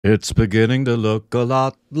It's beginning to look a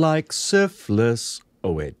lot like syphilis.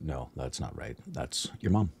 Oh, wait, no, that's not right. That's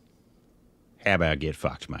your mom. How about get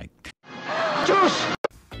fucked, Mike? Juice!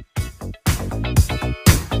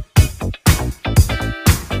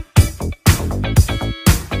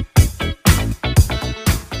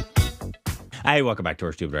 Hey, welcome back to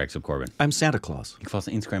our Stupid Rex of Corbin. I'm Santa Claus. You can follow us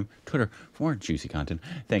on Instagram, Twitter for more juicy content.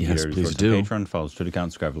 Thank Yes, you to please do. Patreon, follow us Twitter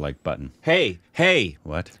account, subscribe, like button. Hey.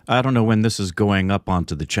 What? I don't know when this is going up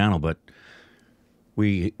onto the channel, but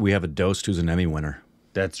we have a Dosed who's an Emmy winner.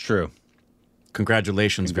 That's true.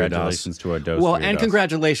 Congratulations, Congratulations to our Dosed. Well, and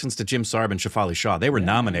congratulations to Jim Sarb and Shafali Shah. They were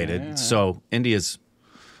nominated, yeah. so India's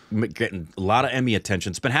getting a lot of Emmy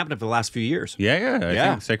attention. It's been happening for the last few years. Yeah. I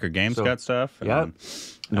think Sacred Games got stuff. Yeah.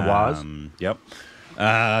 Nawaz. Yep.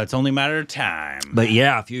 It's only a matter of time. But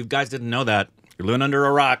yeah, if you guys didn't know that, you're living under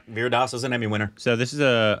a rock. Veer Das is an Emmy winner. So this is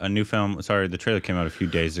a new film. Sorry, the trailer came out a few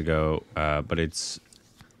days ago, but it's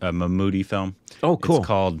a Mammootty film. Oh, cool. It's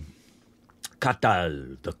called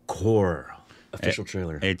Kaathal, the core official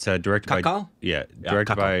trailer. It's directed Kaathal? by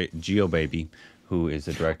Kaathal. by Geo Baby, who is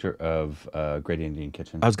the director of Great Indian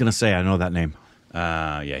Kitchen. I was gonna say I know that name.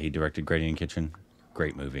 Yeah, he directed Great Indian Kitchen.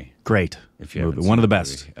 Great movie. Great If you movie, one of the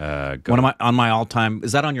best. Go. One of my on my all-time.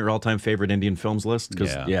 Is that on your all-time favorite Indian films list?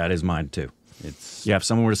 Because Yeah. it is mine too. It's Yeah, if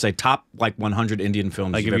someone were to say top like 100 Indian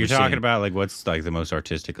films, like you've if you're ever talking seen. about like what's like the most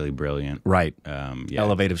artistically brilliant, Right, yeah,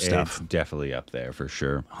 Elevative it's stuff. definitely up there for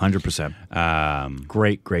sure. 100%.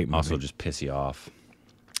 Great movie. Also, just piss you off.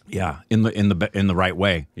 Yeah, in the right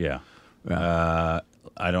way. Yeah.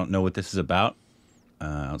 I don't know what this is about.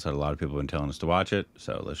 Outside, a lot of people have been telling us to watch it,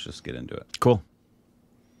 so let's just get into it. Cool.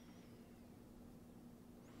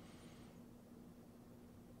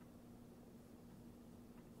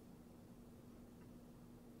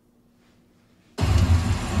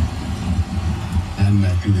 ഞാൻ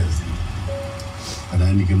മാത്യു ദേവസ്യം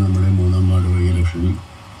വരാനിരിക്കുന്ന നമ്മുടെ മൂന്നാം ward വഴി ഇലക്ഷനിൽ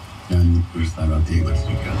ഞാൻ ഒരു സ്ഥാനാർത്ഥിയെ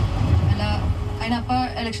മത്സരിക്കുകയാണ്. അല്ല അതിനപ്പ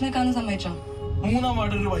ഇലക്ഷൻ നിൽക്കാന്ന് സമ്മതിച്ചോ? മൂന്നാം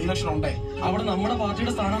വാർഡിൽ ഒരു ഇലക്ഷൻ ഉണ്ടേ, അവിടെ നമ്മുടെ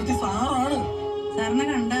പാർട്ടിയുടെ സ്ഥാനാർത്ഥി സാറാണ്. സാറിനെ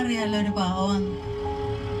കണ്ടറിയാലോ ഒരു പാവാന്ന്.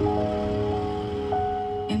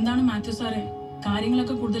 എന്താണ് മാത്യു സാറേ,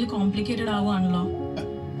 കാര്യങ്ങളൊക്കെ കൂടുതൽ കോംപ്ലിക്കേറ്റഡ് ആവുകയാണല്ലോ.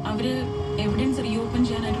 അവര് എവിഡൻസ് റീഓപ്പൺ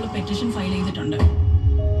ചെയ്യാനായിട്ടുള്ള പെറ്റീഷൻ ഫയൽ ചെയ്തിട്ടുണ്ട്.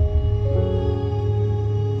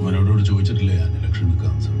 അവനോട് ചോദിച്ചിട്ടില്ലേ ഞാൻ ഇലക്ഷൻ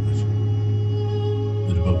നിൽക്കാന്ന് സമ്മതിച്ചു.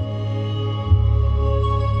 ഇതിപ്പോ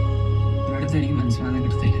എനിക്ക് മനസ്സിലാകാൻ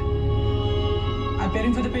കിട്ടത്തില്ല.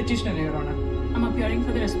 Appearing for the petitioner, Your Honor. I'm appearing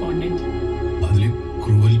for the respondent. അതില്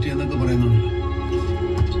ക്രൂവലിറ്റി എന്നൊക്കെ പറയുന്നുണ്ടല്ലോ.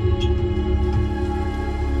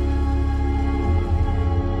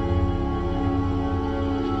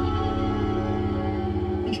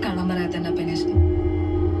 എനിക്ക് കള്ളം പറയാത്ത എന്റെ അപ്പനേഷ്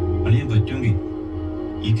അളിയാൻ പറ്റുമെങ്കിൽ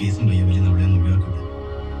ഈ കേസും പയ്യവലിന്ന് അവിടെ ഒന്ന് ഒഴിവാക്കട്ടെ.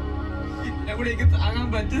 എന്നെ കൂടെ എനിക്ക് താങ്ങാൻ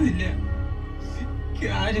പറ്റുന്നില്ല.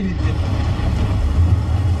 കാര്യമില്ല.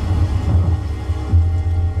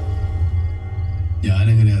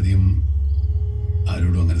 ഞാനങ്ങനെ അധികം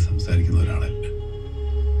ആരോടും അങ്ങനെ സംസാരിക്കുന്ന ഒരാളല്ല.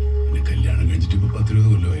 പിന്നെ കല്യാണം കഴിച്ചിട്ട് ഇപ്പൊ 10-20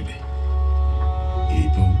 കൊല്ലമായില്ലേ.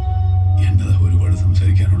 ഇനിയിപ്പോ എന്നതാ ഒരുപാട്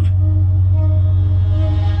സംസാരിക്കാനുള്ള.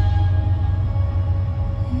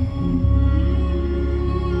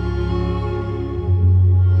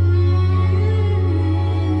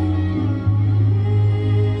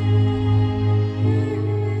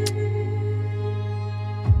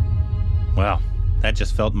 Wow, that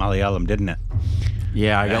just felt Malayalam, didn't it?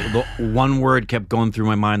 Yeah, I got the one word kept going through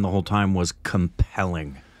my mind the whole time was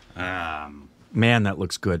compelling. Man, that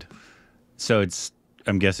looks good. So it's,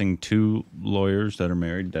 I'm guessing, two lawyers that are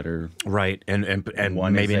married that are Right, and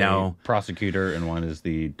one maybe is a now prosecutor and one is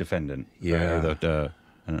the defendant. Yeah. Or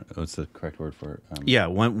I don't know, what's the correct word for it?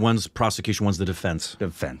 one's prosecution, one's the defense.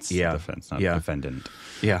 Defense. Yeah. Defense, not Yeah. defendant.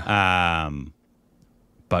 Yeah,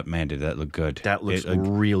 But man, did that look good? that looks It looked,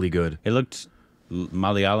 really good. it looked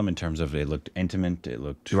Malayalam in terms of it looked intimate. It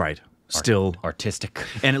looked Right, still artistic.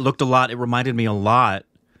 and it looked a lot. It reminded me a lot.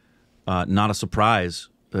 Not a surprise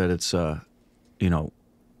that it's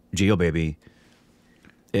Geo Baby.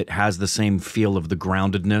 It has the same feel of the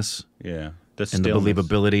groundedness Yeah, the and the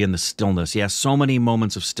believability and the stillness. Yeah, so many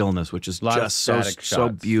moments of stillness, which is Lot of just so static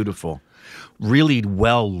shots. beautiful. Really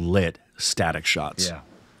well lit static shots. Yeah,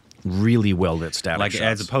 Really well lit static like shots.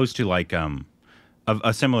 as opposed to like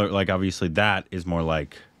a similar, like obviously that is more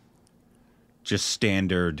like just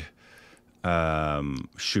standard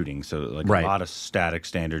shooting, so like Right. a lot of static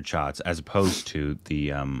standard shots as opposed to the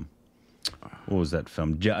what was that film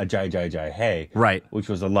Jai Jai Jai Hey, Right. which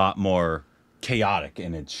was a lot more chaotic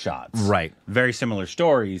in its shots. Right. Very similar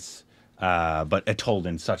stories, but told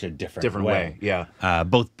in such a different way. Yeah.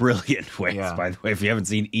 Both brilliant ways, Yeah. by the way. If you haven't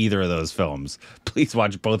seen either of those films, please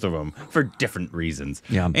watch both of them for different reasons.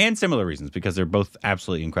 Yeah. And similar reasons, because they're both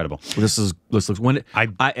absolutely incredible. This looks when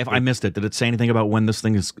if I missed it, did it say anything about when this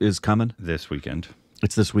thing is coming? This weekend.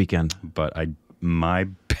 It's this weekend. But my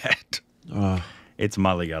bet, it's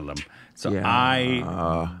Malayalam. So Yeah.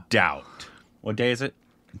 I doubt. What day is it?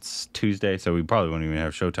 It's Tuesday, so we probably won't even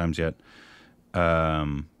have showtimes yet.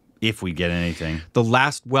 If we get anything.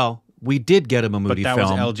 We did get a Mammootty But that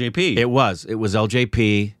film. was LJP. It was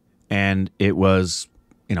LJP, and it was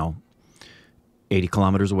 80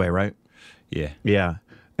 kilometers away, right? Yeah. Yeah,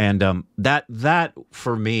 and that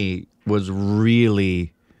for me was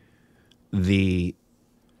really the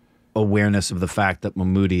awareness of the fact that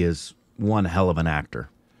Mammootty is one hell of an actor.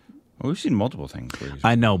 Well, we've seen multiple things.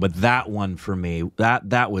 I know, but that one for me,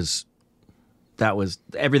 that was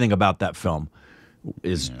everything about that film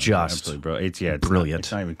is just absolutely, bro. It's brilliant.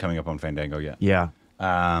 It's not even coming up on Fandango yet. Yeah.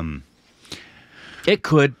 It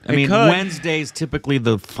could. I mean, could. Wednesday's typically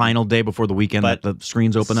the final day before the weekend But that the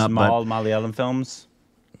screens open up. Small Malayalam films.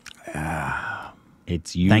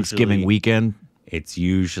 It's usually Thanksgiving weekend, It's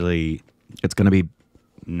usually it's going to be.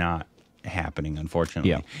 not happening,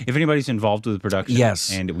 unfortunately. Yeah. If anybody's involved with the production,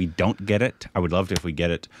 Yes. and we don't get it, I would love to if we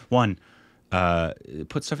get it. One,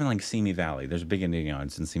 put stuff in like Simi Valley. There's a big Indian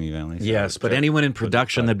audience in Simi Valley. So Yes, but anyone in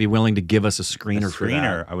production that'd be willing to give us a screener for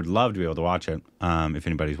that. I would love to be able to watch it. If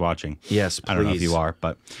anybody's watching, Yes, I don't know if please. you are,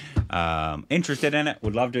 but interested in it.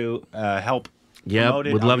 Would love to help. Yeah, promote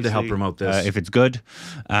it, would love to help obviously, promote this. if it's good.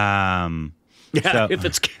 Yeah, So-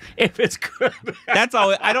 if it's good. That's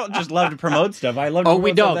all. I don't just love to promote stuff. I love to Oh, promote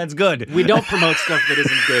we stuff don't. that's good. We don't promote stuff that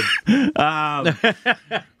isn't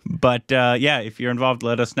good. But yeah, if you're involved,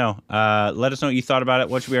 let us know. Let us know what you thought about it.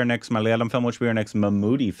 What should be our next Malayalam film? What should be our next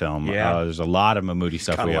Mammootty film? Yeah. There's a lot of Mammootty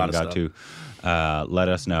stuff Got a we lot haven't of got to. Let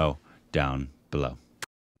us know down below.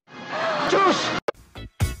 Juice!